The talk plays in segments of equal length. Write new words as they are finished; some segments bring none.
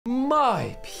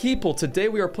My people, today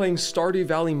we are playing Stardew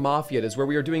Valley Mafia. It is where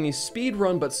we are doing a speed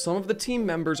run, but some of the team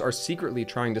members are secretly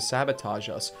trying to sabotage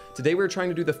us. Today we're trying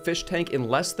to do the fish tank in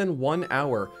less than 1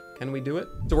 hour. Can we do it?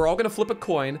 So we're all gonna flip a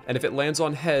coin, and if it lands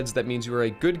on heads, that means you are a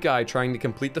good guy trying to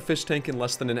complete the fish tank in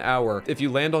less than an hour. If you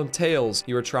land on tails,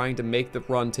 you are trying to make the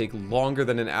run take longer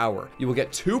than an hour. You will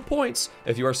get 2 points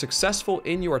if you are successful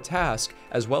in your task,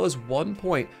 as well as 1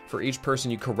 point for each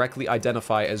person you correctly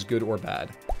identify as good or bad.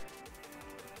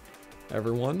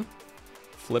 Everyone,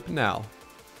 flip now.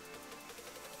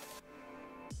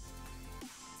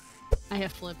 I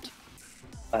have flipped.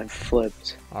 I've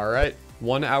flipped. All right.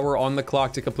 1 hour on the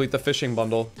clock to complete the fishing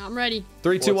bundle. I'm ready.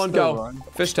 3, 2, 1, go. Run?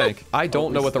 Fish tank. I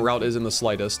don't know what the route is in the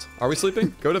slightest. Are we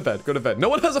sleeping? Go to bed. Go to bed. No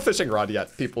one has a fishing rod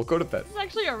yet, people. Go to bed. It's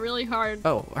actually a really hard.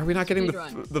 Oh, are we not getting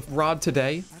the rod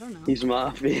today? I don't know. He's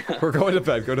Mafia. We're going to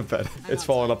bed. Go to bed. It's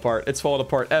falling apart. It's falling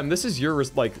apart. Em, this is your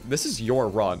this is your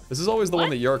run. This is always the one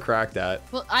that you're cracked at.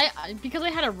 Well, because I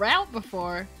had a route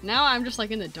before. Now I'm just like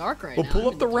in the dark right now. Well, pull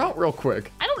up the route real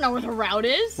quick. I don't know where the route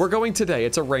is. We're going today.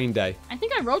 It's a rain day. I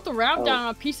think I wrote the route down on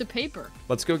a piece of paper.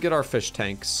 Let's go get our fish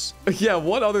tanks. Yeah,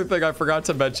 one other thing I forgot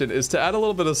to mention is to add a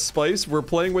little bit of spice, we're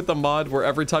playing with the mod where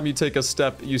every time you take a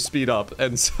step, you speed up.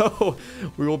 And so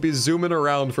we will be zooming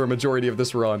around for a majority of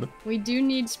this run. We do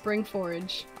need spring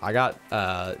forage. I got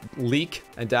leek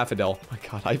and daffodil. Oh my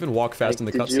god, I even walk fast in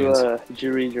the cutscenes. Did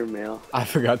you read your mail? I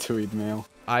forgot to read mail.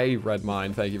 I read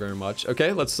mine, thank you very much.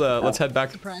 Okay, let's head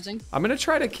back. Surprising. I'm gonna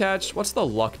try to catch, what's the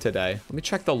luck today? Let me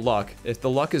check the luck. If the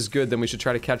luck is good, then we should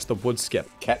try to catch the wood skip.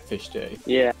 Catfish day.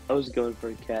 Yeah, I was going for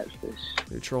a catfish.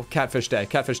 Neutral. Catfish day.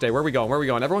 Catfish day. Where are we going? Where are we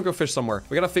going? Everyone go fish somewhere.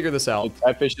 We gotta figure this out.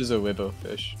 Catfish is a river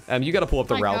fish. You gotta pull up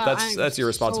the My route. God, That's your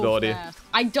responsibility. So fast.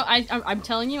 I'm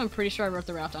telling you, I'm pretty sure I wrote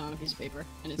the route down on a piece of paper,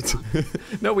 and it's gone.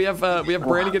 No, we have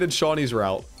Brannigan and Shawnee's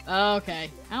route. Oh,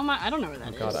 okay. I don't know where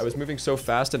that is. God, I was moving so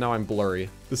fast and now I'm blurry.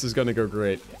 This is gonna go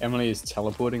great. Emily is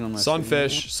teleporting on my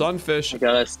Sunfish. Sunfish. I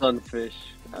got a sunfish.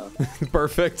 Oh.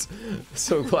 Perfect.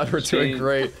 So glad we're doing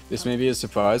great. This may be a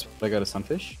surprise, but I got a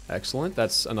sunfish. Excellent.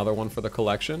 That's another one for the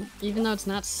collection. Even though it's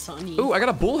not sunny. Ooh, I got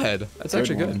a bullhead. That's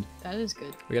actually good. That is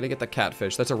good. We gotta get the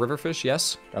catfish. That's a river fish,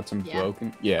 yes? Got some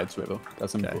broken... Yeah, it's river. Got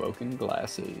some broken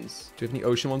glasses. Do you have any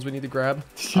ocean ones we need to grab?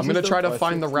 I'm gonna try to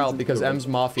find the route because M's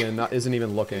Mafia isn't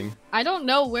even looking. I don't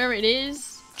know where it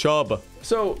is. Chubb.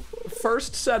 So,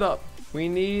 first setup. We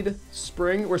need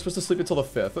spring. We're supposed to sleep until the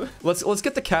 5th. Let's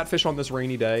get the catfish on this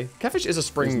rainy day. Catfish is a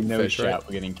spring fish, right?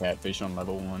 We're getting catfish on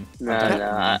level 1.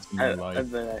 Nah,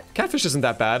 Catfish isn't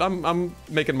that bad. I'm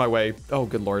making my way. Oh,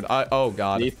 good lord. Oh,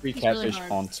 god. D3 catfish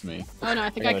haunts me. Oh, no, I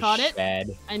think I caught it.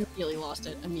 Bad. I immediately lost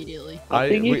it. Immediately. I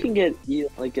think you can get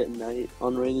eel like at night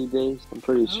on rainy days. I'm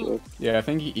pretty sure. Yeah, I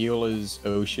think eel is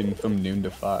ocean from noon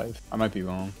to 5. I might be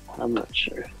wrong. I'm not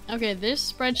sure. Okay,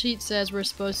 this spreadsheet says we're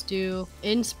supposed to,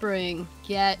 in spring,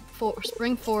 get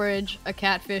spring forage, a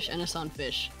catfish, and a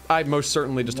sunfish. I most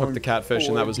certainly just hooked the catfish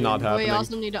and that was not happening. We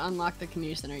also need to unlock the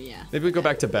community center, yeah. Maybe we go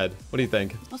back to bed. What do you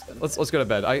think? Let's go to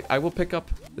bed. I will pick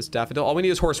up this daffodil. All we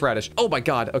need is horseradish. Oh my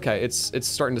god. Okay, it's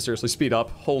starting to seriously speed up.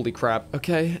 Holy crap.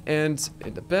 Okay, and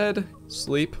into bed.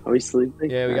 Sleep. Are we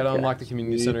sleeping? Yeah, we gotta unlock the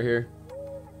community center here.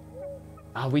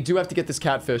 We do have to get this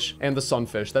catfish and the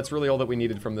sunfish. That's really all that we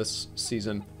needed from this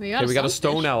season. We got a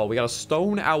stone owl. We got a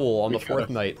stone owl on the 4th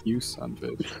night. You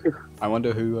sunfish. I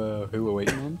wonder who we're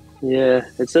waiting on. Yeah,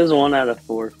 it says 1 out of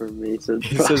 4 for me, so it's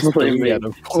It says probably 3 me. out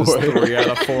of 4. 3 out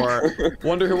of 4.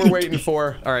 Wonder who we're waiting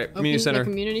for. All right, community The center.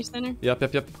 community center?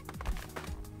 Yep.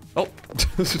 Oh,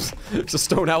 there's a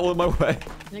stone owl in my way.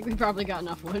 I think we probably got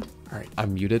enough wood. All right,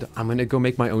 I'm muted. I'm gonna go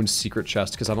make my own secret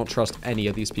chest because I don't trust any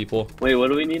of these people. Wait, what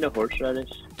do we need? A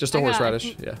horseradish? Just a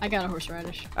horseradish, yeah. I got a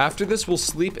horseradish. After this, we'll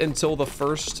sleep until the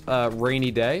first rainy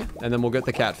day, and then we'll get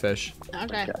the catfish.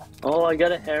 Okay. Oh, I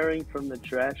got a herring from the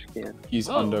trash can. He's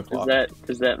underclocked.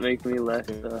 Does that make me less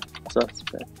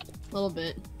suspect? A little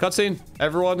bit. Cutscene.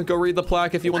 Everyone, go read the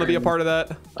plaque if you want to be a part of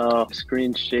that. Oh,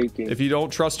 screen's shaking. If you don't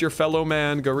trust your fellow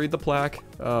man, go read the plaque.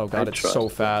 Oh god, it's so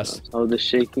fast. Oh, the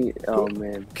shaking. Oh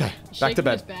man. Okay, back to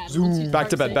bed. Zoom. Back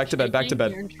to bed. Back to bed. Back to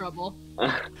bed. You're in trouble.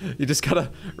 You just gotta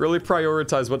really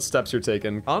prioritize what steps you're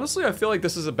taking. Honestly, I feel like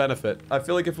this is a benefit. I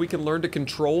feel like if we can learn to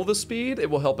control the speed, it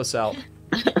will help us out.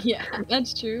 Yeah,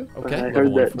 that's true. Okay. I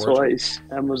heard that twice.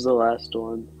 That was the last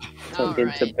one. Tuck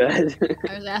into bed.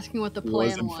 I was asking what the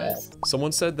plan was.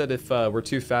 Someone said that if we're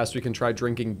too fast, we can try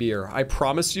drinking beer. I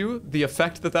promise you, the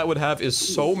effect that would have is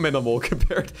so minimal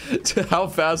compared to how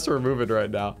fast we're moving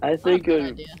right now. I think it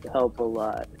would help a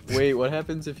lot. Wait, what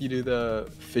happens if you do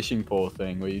the fishing pole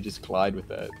thing where you just glide with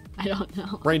that? I don't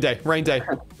know. Rain day, rain day.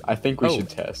 I think we Oh. should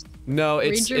test. No,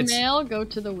 Read it's your mail, go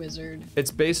to the wizard.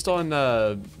 it's based on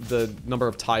the number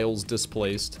of tiles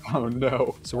displaced. Oh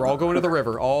no. So we're all going to the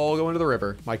river. All going to the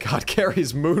river. My God,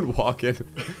 Carrie's moonwalking.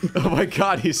 Oh my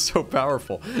God, he's so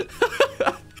powerful.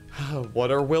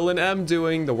 What are Will and M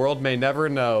doing? The world may never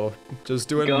know. Just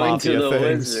doing Going mafia to the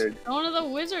things. wizard. Going to the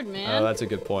wizard, man. Oh, that's a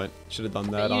good point. Should have done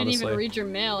But that, you didn't honestly. even read your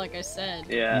mail, like I said.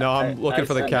 Yeah. No, I'm looking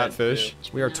for the said that catfish.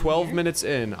 too. We are Down 12 here. minutes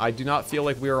in. I do not feel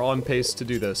like we are on pace to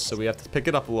do this, so we have to pick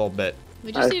it up a little bit.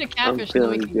 We just I- need a I'm catfish and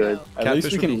then we feeling can good. go. At Catfish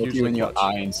least we would can be look you hugely in your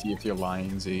clutch. eye and see if you're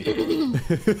lying, Z.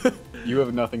 You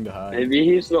have nothing to hide. Maybe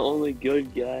he's the only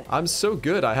good guy. I'm so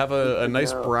good. I have a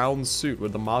nice No. brown suit.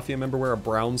 Would the mafia member wear a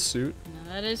brown suit?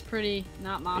 No, that is pretty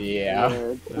not mafia. Yeah.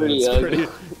 it's pretty It's ugly.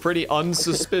 pretty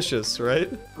unsuspicious,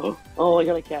 right? Oh, I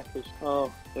got a catfish.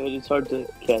 Oh, it's hard to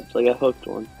catch. Like I hooked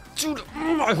one. Dude,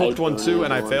 I hooked one too,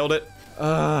 and I failed it.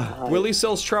 Willie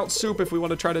sells trout soup if we want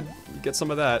to try to get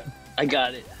some of that. I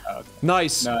got it.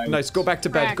 Nice, Nice. nice. Go back to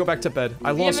bed. Crack. Go back to bed.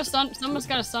 I You have a lost. someone's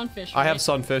got a sunfish. I have right?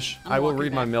 sunfish. I'm I will walking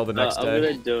read my back. mail the next I'm day.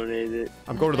 gonna donate it.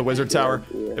 I'm going to the wizard tower.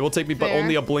 Yeah. It will take me but Fair.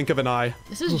 only a blink of an eye.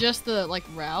 This is just the like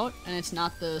route, and it's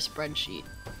not the spreadsheet.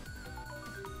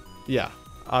 Yeah.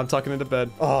 I'm tucking into bed.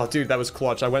 Oh, dude, that was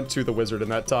clutch. I went to the wizard in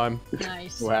that time.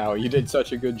 Nice. Wow, you did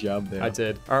such a good job there. I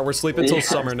did. All right, we're sleeping till Yeah,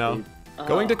 summer now. dude.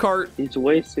 Going to cart. He's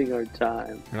wasting our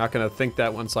time. You're not gonna think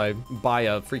that once I buy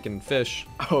a freaking fish.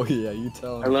 Oh yeah, you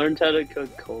tell I him. learned how to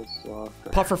cook coleslaw.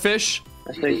 Puffer fish.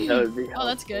 I think that would be helpful. Oh,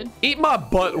 that's good. Eat my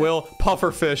butt, Will. Puffer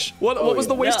fish. What was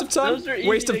the waste Yeah, of time? those are easy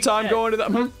Waste of to time get. going to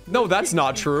that. No, that's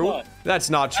not true. What?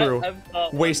 That's not true. I've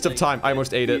thought Waste one of time. thing. I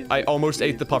almost ate it. I Easy. almost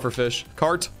ate the puffer fish.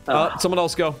 Cart. Someone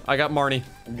else go. I got Marnie.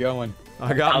 I'm going.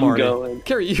 I got I'm Marnie. going.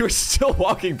 Carrie, you were still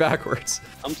walking backwards.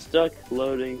 I'm stuck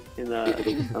loading in a.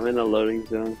 I'm in a loading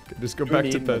zone. Just go Who back to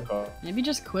needed the bed. car? Maybe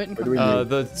just quit and What come do we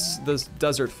back. do? The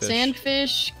desert fish.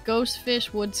 Sandfish, ghost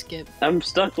fish, wood skip. I'm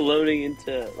stuck loading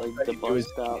into like the It bus was-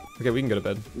 stop. Okay, we can go to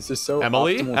bed. This is so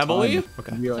Emily? optimal Emily? time.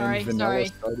 Okay. We are Sorry, in vanilla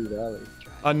sorry. Stardew Valley.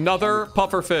 Another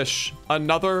puffer fish.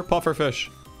 Another puffer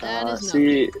fish. That is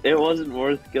See, it wasn't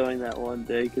worth going that one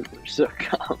day because we're so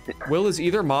common. Will is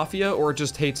either mafia or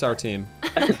just hates our team.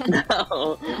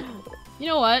 No. You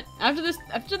know what?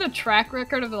 After the track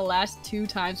record of the last 2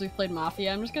 times we've played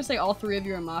Mafia, I'm just gonna say all 3 of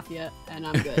you are Mafia, and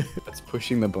I'm good. That's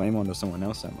pushing the blame onto someone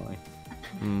else, Emily.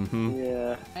 Mm-hmm.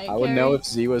 Yeah. Right, I would know Carrie? if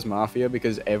Z was Mafia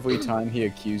because every time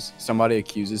somebody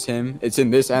accuses him, it's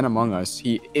in this and Among Us,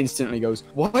 he instantly goes,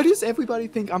 "Why does everybody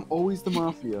think I'm always the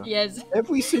Mafia?" Yes.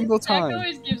 Every single Zach time.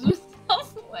 always gives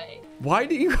himself away. Why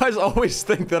do you guys always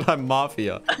think that I'm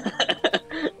mafia?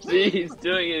 See, he's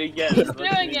doing it again. He's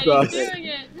doing it. Trust. He's doing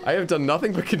it. I have done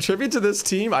nothing but contribute to this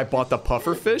team. I bought the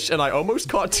puffer fish and I almost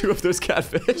caught 2 of those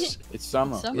catfish. It's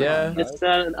summer. Summer. Yeah. It's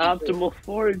not an optimal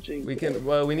foraging. We can,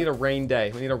 well, we need a rain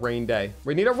day. We need a rain day.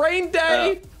 We need a rain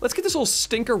day! Let's get this little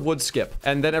stinker wood skip.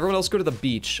 And then everyone else go to the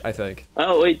beach, I think.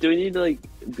 Oh wait, do we need like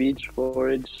beach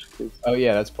forage? 'Cause Oh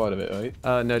yeah, that's part of it,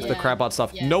 right? No, it's the Yeah. crabbot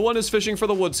stuff. Yeah. No one is fishing for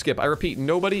the wood skip. I repeat,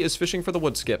 nobody is fishing for the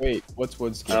wood skip. Wait, what's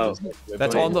wood skip? Oh.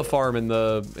 That's Wait. on the farm in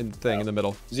the in the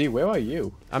middle. Z, where are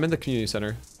you? I'm in the community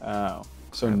center. Oh,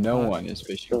 so no one is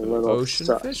fishing the for the little Ocean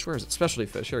suck. fish? Where is it? Specialty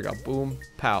fish. Here we go. Boom.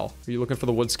 Pow. Are you looking for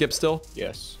the wood skip still?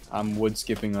 Yes, I'm wood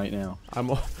skipping right now. I'm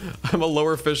a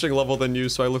lower fishing level than you,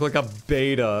 so I look like a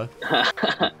beta.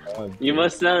 Oh, You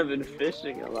must not have been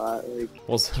fishing a lot. Like,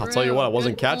 Well, I'll tell you what, I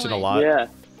wasn't Good catching a point. lot. yeah.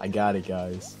 I got it,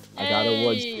 guys. I got a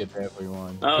wood Hey. skip,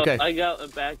 everyone. Oh, Okay. I got a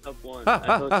backup one. Ah, I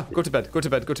ah, hooked ah. it. Go to bed. Go to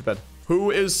bed. Go to bed.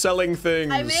 Who is selling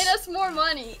things? I made us more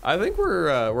money. I think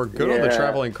we're good on the Yeah.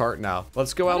 traveling cart now.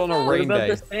 Let's go out on a about- What rain about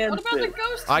day. the sand What about the fish?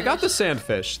 ghost I got the fish?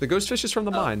 sandfish. The ghost fish is from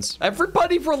the mines.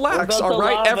 Everybody relax, What about all the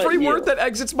right? lava Every eel? word that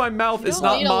exits my mouth You is don't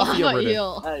not need a mafia lava ridden.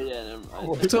 eel. Oh yeah, never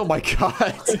mind. Oh my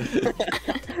god.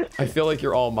 I feel like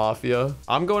you're all mafia.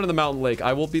 I'm going to the mountain lake.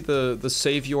 I will be the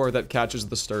savior that catches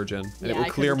the sturgeon. And it Yeah, will I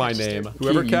clear couldn't my catch the name. sturgeon.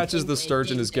 Whoever You- catches the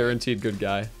sturgeon is guaranteed good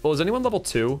guy. Well, is anyone level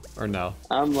 2 or no?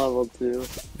 I'm level 2.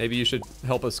 Maybe you should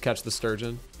help us catch the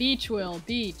sturgeon. Beach, Will.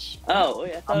 Beach. Oh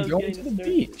wait, I thought I I'm was going getting to the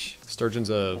sturgeon. beach. Sturgeon's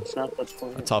a That's not the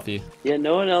point. toughie. Yeah,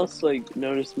 no one else like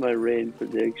noticed my rain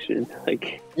prediction.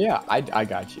 Like, Yeah, I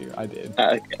got you. I did.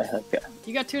 okay.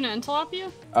 You got tuna and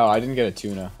tilapia? Oh, I didn't get a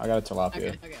tuna. I got a tilapia.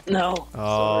 Okay, okay. No.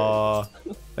 Oh,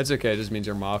 that's okay. It just means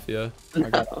you're mafia. I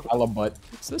got a la butt.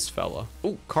 What's this fella?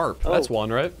 Oh, carp. Oh. That's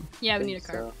one, right? Yeah, we I need a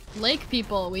think carp. Lake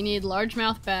people, we need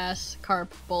largemouth bass,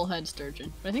 carp, bullhead,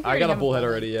 sturgeon. But I think we I got a already have bullhead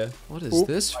already, yeah. What is Oop,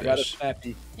 this I got a fish?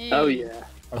 snappy. Hey. Oh yeah.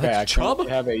 Okay, I chub?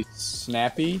 currently have a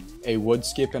snappy, a wood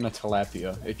skip, and a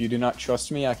tilapia. If you do not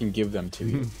trust me, I can give them to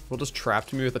you. Well, just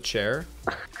trapped me with a chair.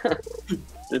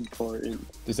 Important.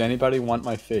 Does anybody want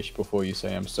my fish before you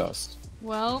say I'm sussed?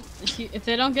 Well, if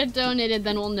they don't get donated,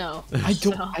 then we'll know. I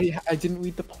don't. So- I didn't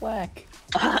read the plaque.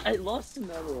 I lost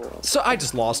another one. So I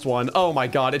just lost one. Oh my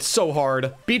god, it's so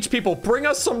hard. Beach people, bring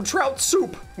us some trout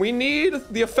soup. We need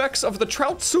the effects of the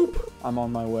trout soup. I'm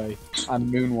on my way.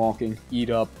 I'm moonwalking. Eat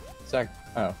up. Zach.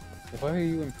 Oh. Why are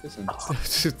you in prison?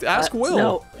 Ask Will.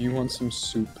 No. You want some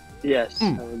soup? Yes,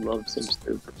 I would love some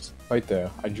soup. Right there.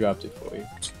 I dropped it for you.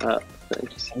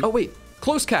 Thanks. Oh wait,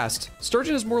 close cast.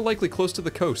 Sturgeon is more likely close to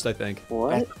the coast, I think.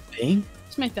 What? Thing?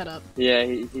 Let's make that up. Yeah,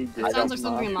 he did. That sounds like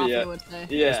something a Mafia would say.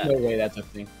 Yeah. There's no way that's a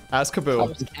thing. Ask Kaboo.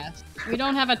 Close cast. We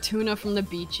don't have a tuna from the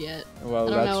beach yet. Well,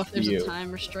 I don't know that's if there's you. a time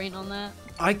restraint on that.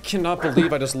 I cannot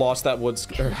believe I just lost that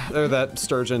or that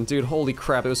sturgeon. Dude, holy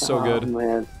crap, it was so good.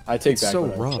 Man. I take It's back so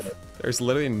what I rough. said. There's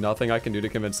literally nothing I can do to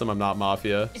convince them I'm not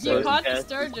Mafia. If So you caught the cast is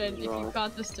sturgeon, if you wrong.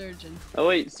 caught the sturgeon. Oh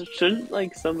wait, so shouldn't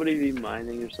like somebody be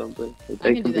mining or something? Like,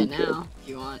 I can do be that good. now if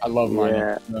you want. I love mining.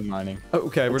 Yeah. I love mining.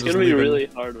 Okay, we're It's just gonna be leaving, really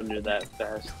hard when you're that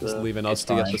fast. just Though. leaving us It's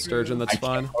to get fine. the sturgeon, that's I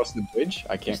fine. can't cross the bridge.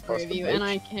 I can't There's cross three of the you, bridge. and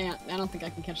I can't. I don't think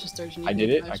I can catch the sturgeon. I even did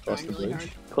if it. was I crossed trying the really bridge.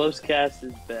 hard. Close cast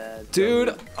is bad.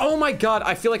 Dude, oh my god,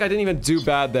 I feel like I didn't even do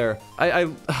bad there.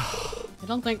 I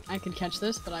don't think I could catch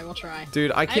this, but I will try.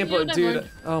 Dude, I can't you know believe, what I've dude, learned?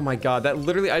 oh my god, that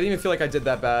literally, I didn't even feel like I did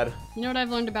that bad. You know what I've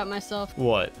learned about myself?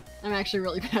 What? I'm actually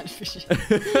really bad at fishing.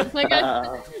 like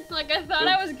I thought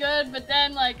I was good, but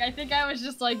then like I think I was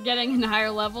just like getting a higher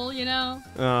level, you know?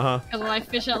 Uh-huh. Because when I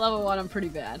fish at level 1, I'm pretty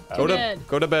bad. Go to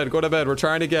Dead. bed. We're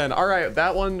trying again. All right,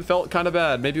 that one felt kind of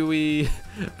bad. Maybe we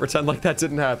pretend like that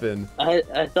didn't happen. I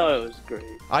thought it was great.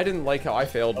 I didn't like how I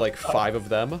failed like 5 of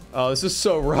them. Oh, this is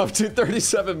so rough, dude.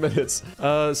 37 minutes.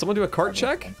 Someone do a cart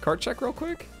check? Cart check real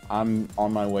quick? I'm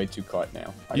on my way to cart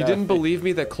now. You didn't believe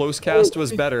me that close cast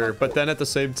was better, but then at the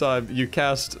same time, you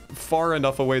cast far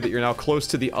enough away that you're now close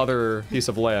to the other piece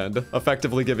of land,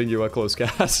 effectively giving you a close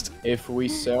cast. If we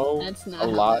sell That's not a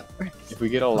how lot, that works. if we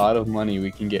get a lot of money, we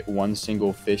can get one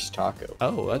single fish taco.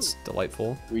 Oh, that's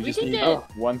delightful. We just can need get-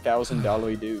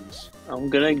 $1,000 dues. I'm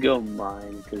gonna go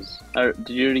mine because. Did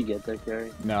you already get there,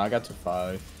 Carrie? No, I got to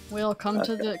 5. Will,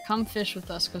 come fish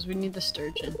with us because we need the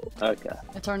sturgeon. Okay.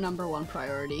 It's our #1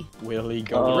 priority. Willie The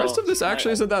go. rest of this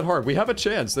actually I- isn't that hard. We have a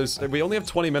chance. We only have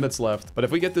 20 minutes left, but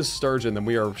if we get this sturgeon, then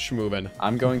we are schmoving.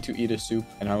 I'm going to eat a soup,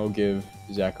 and I will give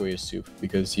Zachary a soup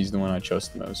because he's the one I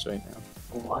trust the most right now.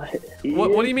 What?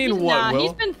 What do you mean, what, Nah, Will?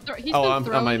 he's been I'm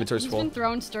my inventory's he's full. been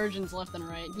throwing sturgeons left and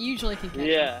right. He usually can catch them.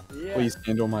 Yeah. Please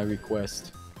handle my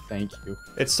request. Thank you.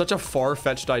 It's such a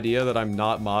far-fetched idea that I'm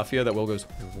not Mafia that Will goes,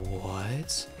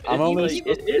 what? I'm only.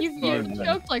 You've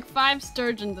choked like 5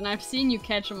 sturgeons, and I've seen you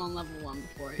catch them on level 1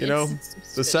 before. You know,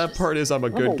 It's the sad suspicious. part is I'm a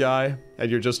good Oh. guy, and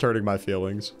you're just hurting my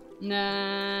feelings.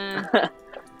 Nah,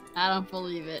 I don't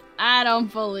believe it. I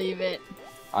don't believe it.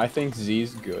 I think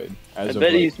Z's good. I As of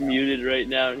bet right he's now. muted right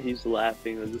now and he's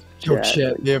laughing with his Yo, chat.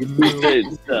 chat, yeah. He's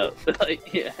saying stuff.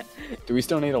 Like, yeah. Do we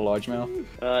still need a largemouth?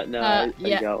 No, I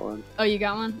yeah. got one. Oh, you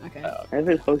got one? Okay. I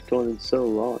haven't hooked one in so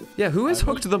long. Yeah, who has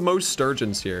hooked the most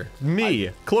sturgeons here?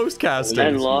 Me. Closed casting.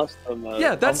 And lost them.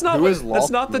 Yeah, that's not who has that's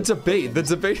lost not the most debate. The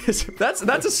debate is that's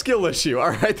a skill issue. All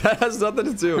right, that has nothing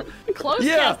to do. Close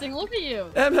Yeah. casting, look at you.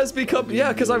 M has become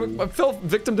because I fell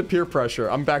victim to peer pressure.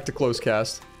 I'm back to close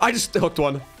cast. I just hooked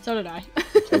one. So did I.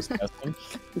 Close casting?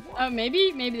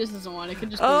 Maybe this isn't one. It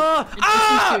could just be. it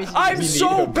just seems too easy. I'm You need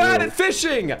so a bad bow. at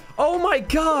fishing. Oh my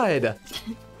god.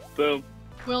 Boom.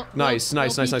 Nice. Will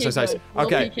PK good. Will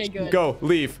Okay, PK good. go,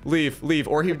 leave.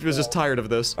 Or he was just tired of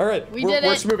this. All right, We we're did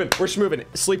it. schmoving. We're schmoving.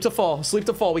 Sleep to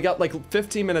fall. We got like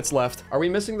 15 minutes left. Are we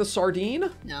missing the sardine?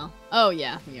 No. Oh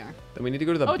yeah, we are. Then we need to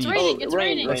go to the Oh, it's beach. raining. It's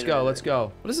raining. Let's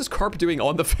go. What is this carp doing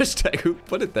on the fish tank? Who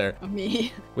put it there? Oh,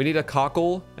 me. We need a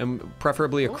cockle and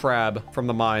preferably a crab from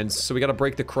the mines. So we gotta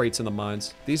break the crates in the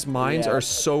mines. These mines Yeah. are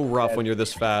so rough when you're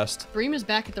this fast. Bream is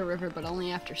back at the river, but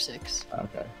only after 6.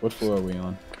 Okay. What floor are we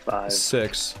on? 5.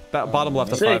 6. Bottom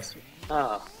left of 5. 6.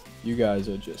 Ah. You guys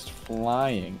are just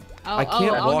flying. I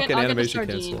can't I'll walk get in the animation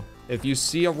sardine. cancel. If you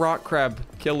see a rock crab,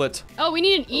 kill it. Oh, we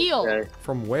need an eel. Okay.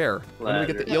 From where? When do we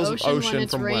get the The eels ocean, of ocean when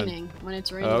it's from raining. When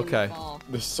it's raining Okay. in the fall.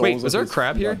 The souls when? Wait, of is there a this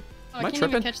crab here? Oh, Am I can't even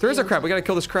tripping? catch There is a eels. crab. We gotta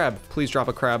kill this crab. Please drop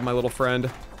a crab, my little friend.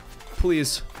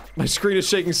 Please. My screen is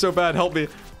shaking so bad. Help me.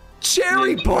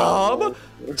 Cherry bomb!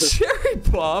 Cherry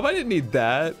bomb! I didn't need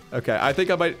that. Okay, I think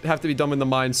I might have to be done in the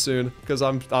mine soon because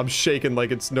I'm shaking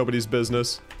like it's nobody's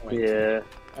business. Wait, Yeah.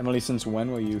 Emily, since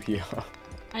when were you here?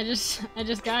 I just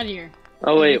got here.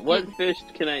 Oh wait, what fish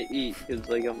can I eat? Because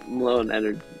like I'm low on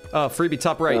energy. Freebie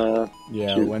top right.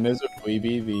 Yeah, Shoot. when there's a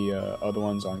freebie, the other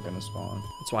ones aren't gonna spawn.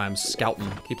 That's why I'm scouting.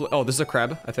 Oh, this is a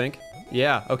crab, I think.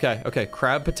 Yeah, okay.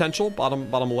 Crab potential,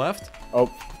 bottom left. Oh,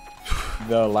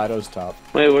 the ladder's top.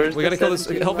 Wait, where's We gotta kill this.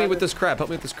 Help me with this crab. Help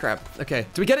me with this crab. Okay.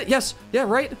 Did we get it? Yes. Yeah,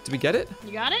 right. Did we get it?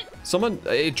 You got it? Someone,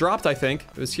 it dropped, I think.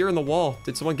 It was here in the wall.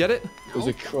 Did someone get it? There's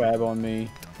a crab on me.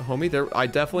 Homie, there. I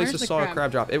definitely Where's just the saw a crab?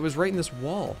 crab drop. It was right in this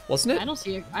wall, wasn't it? I don't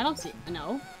see it. I don't see.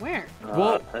 No. Where?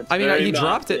 Well, I mean, he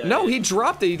dropped it. No, he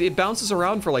dropped it. It bounces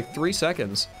around for like 3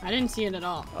 seconds. I didn't see it at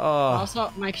all.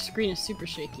 Also, my screen is super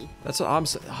shaky. That's what I'm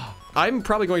saying. I'm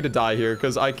probably going to die here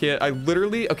because I can't. I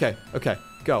literally. Okay.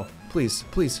 Go. Please.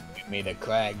 Give me the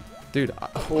crag. Dude.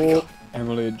 Oh,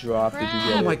 Emily dropped. Did you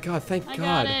get Oh it? my god, thank I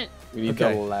God. got it. We need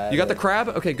Okay. the ladder. You got the crab?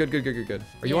 Okay, good.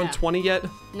 Are you on Yeah. 20 yet?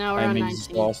 No, we're I'm on 19.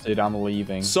 exhausted. I'm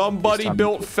leaving. Somebody This time-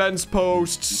 built fence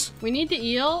posts. We need the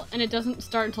eel, and it doesn't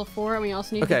start until 4, and we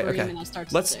also need the bream, and that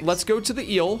starts at 6. Let's go to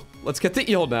the eel. Let's get the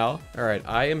eel now. All right,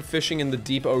 I am fishing in the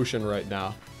deep ocean right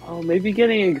now. Oh, maybe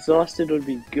getting exhausted would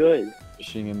be good.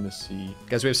 Fishing in the sea.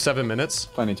 Guys, we have 7 minutes.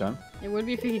 Plenty of time. It would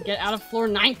be if we could get out of floor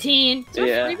 19. Is there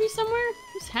Yeah. a freebie somewhere?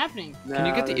 What's happening? Can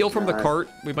you get the eel from the cart?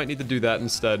 We might need to do that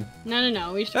instead.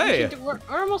 No. We should, Hey. we're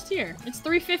almost here. It's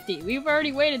 3:50. We've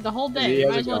already waited the whole day. Yeah,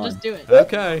 Might as well how's it just do it.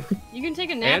 Okay. You can take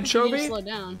a nap if you Anchovy? just slow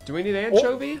down. Do we need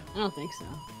anchovy? I don't think so.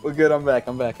 We're good. I'm back.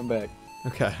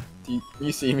 Okay. Do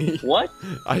you see me? What?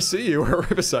 I see you. We're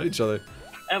right beside each other.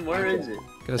 And where is it?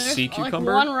 Got a sea Like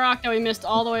cucumber? one rock that we missed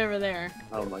all the way over there.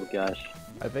 Oh my gosh.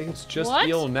 I think it's just What?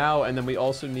 eel now, and then we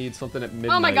also need something at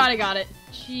midnight. Oh my god, I got it.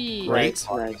 Jeez. Great.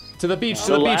 Nice. To the beach,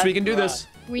 to The the beach. last We can do this.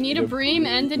 We need a bream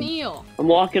and an eel. I'm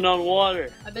walking on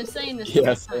water. I've been saying this. Yeah, the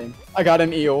whole same. I got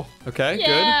an eel. Okay, good.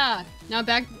 Yeah. Now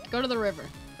go to the river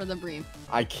for the bream.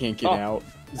 I can't get Oh. out.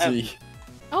 Z.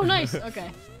 Oh, nice. Okay.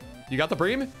 You got the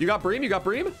bream? You got bream?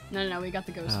 No, we got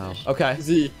the ghost fish. Okay.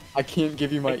 Z. I can't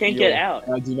give you my I can't eel. get out.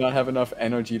 I do not have enough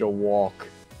energy to walk.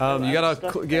 You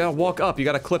gotta walk up. You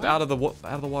gotta clip out of the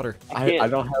water. I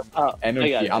don't have Oh,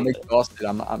 energy. I got it. I'm exhausted.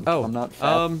 I'm not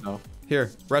fast enough. Here,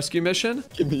 rescue mission.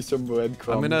 Give me some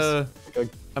breadcrumbs.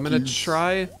 I'm gonna Goose.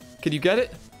 try. Can you get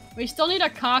it? We still need a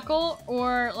cockle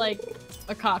or like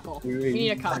a cockle. We need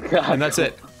a cockle. And that's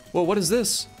it. Well, what is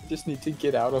this? Just need to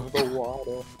get out of the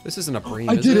water. This isn't a bream,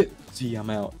 I is did it? it. Z, I'm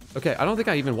out. Okay, I don't think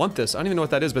I even want this. I don't even know what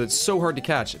that is, but it's so hard to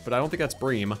catch. But I don't think that's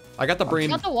bream. I got the I bream.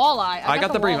 got the walleye. I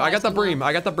got the bream. walleye I got the somehow. bream.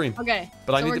 I got the bream. Okay.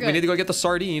 But so we need to go get the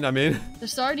sardine. I mean, The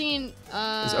sardine.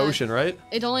 it's ocean, right?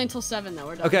 It's only until 7 though.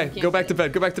 We're done. Okay, We can't go back get to it.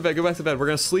 bed. Go back to bed. Go back to bed. We're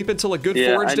gonna sleep until a good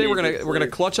Yeah, forage I day. need We're to gonna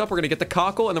sleep. clutch up. We're gonna get the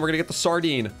cockle, and then we're gonna get the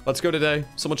sardine. Let's go today.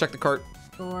 Someone check the cart.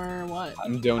 For what?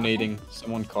 I'm donating.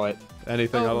 Someone caught.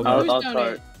 Anything. I Oh, don't know. who's I'll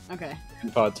donating? Okay.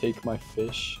 Take my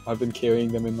fish. I've been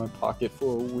carrying them in my pocket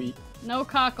for a week. No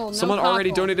cockle. No Someone cockle.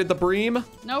 already donated the bream.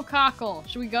 No cockle.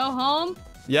 Should we go home?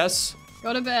 Yes.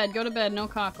 Go to bed. Go to bed. No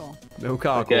cockle. No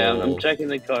cockle. Okay, I'm checking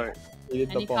the cart.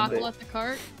 Needed Any the cockle bomb. at the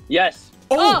cart? Yes.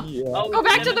 Oh, Yeah. Oh, Go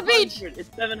back it's to the beach! 700.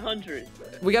 It's 700.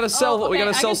 we gotta sell. okay, We gotta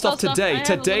I sell can stuff sell stuff. I today. have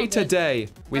a little bit. Today.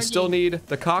 We still Sardine. need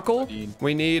the cockle. Sardine.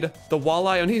 We need the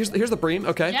walleye. And here's the bream.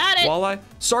 Okay. Got it. Walleye.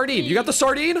 Sardine. You got the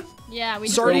sardine? Yeah, we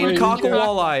just Sardine, need cockle, the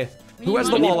walleye. We Who need has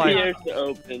the I money. need walleye? Pierre to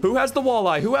open. Who has the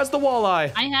walleye? Who has the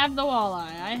walleye? I have the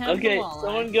walleye. I have Okay, the walleye.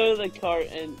 someone go to the cart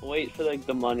and wait for like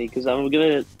the money, because I'm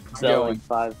gonna sell going.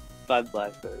 like five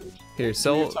blackberries. Here,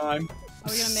 sell. Time.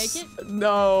 Are we gonna make it?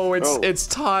 No, Oh. its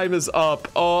time is up.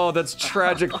 Oh, that's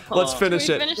tragic. Let's finish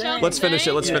Should we it. finish out Let's finish it.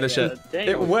 today? Let's finish it. Dang,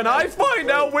 it was When I fast. find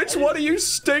out which one of you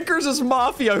stinkers is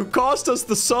Mafia who cost us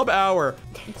the sub hour,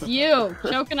 It's you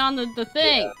choking on the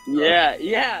thing. Yeah,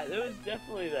 it was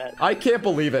definitely that. I can't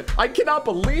believe it. I cannot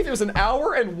believe it was an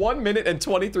hour and 1 minute and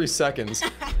 23 seconds.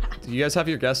 Do you guys have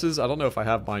your guesses? I don't know if I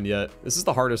have mine yet. This is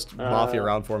the hardest Mafia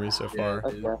round for me so far.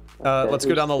 Okay. Let's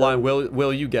go down the line.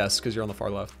 Will you guess? Because you're on the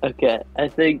far left. Okay, I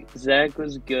think Zach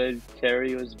was good,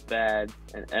 Carrie was bad,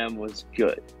 and M was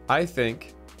good. I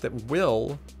think that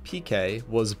Will PK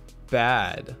was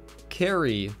bad,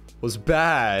 Carrie was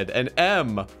bad, and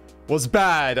M was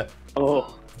bad.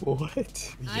 Oh, What? I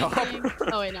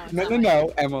think... Oh wait, no. It's No, not no, mine.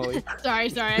 no, Emily.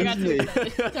 Sorry, I got Me.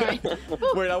 Sorry.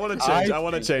 Wait, I want to change. I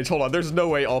want to change. Hold on. There's no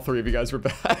way all three of you guys were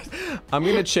bad. I'm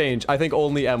gonna change. I think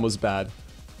only M was bad.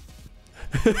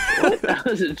 that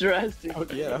was interesting. Oh,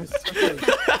 yeah.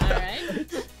 All right.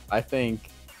 I think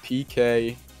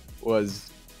PK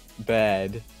was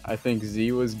bad. I think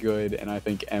Z was good, and I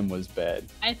think M was bad.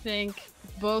 I think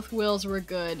both Wills were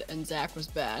good and Zach was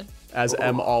bad. As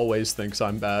M always thinks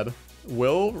I'm bad.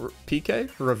 Will PK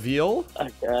reveal?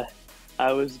 Okay,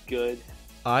 I was good.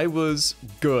 I was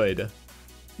good.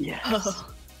 Yes. Oh.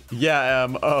 Yeah,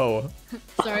 oh.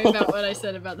 Sorry about what I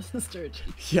said about the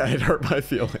sturgeon. Yeah, it hurt my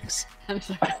feelings. I'm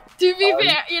sorry. To be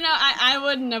fair, you know, I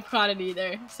wouldn't have caught it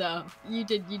either. So you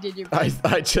did your best.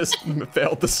 I just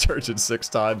failed the sturgeon 6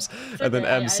 times, and then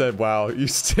M said, "Wow, you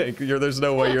stink. There's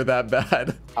no way you're that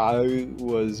bad." I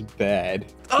was bad.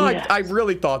 Oh, Yes. I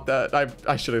really thought that.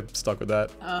 I should have stuck with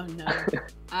that. Oh no,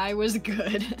 I was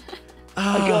good.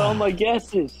 I got all my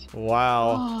guesses.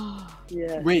 Wow. Oh.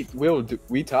 Yeah. Wait, Will,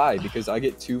 we tied because I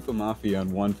get 2 for Mafia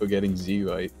and 1 for getting Z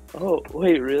right. Oh,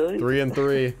 wait, really? 3 and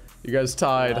 3. You guys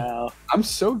tied. Wow. I'm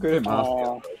so good at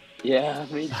Mafia. Yeah,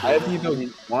 me too. I have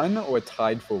either won or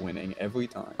tied for winning every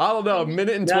time. I don't know, a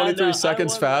minute and No, 23 no,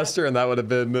 seconds I won faster, and that would have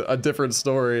been a different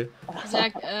story.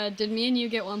 Zach, did me and you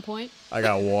get 1 point? I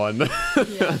got 1.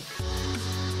 Yeah.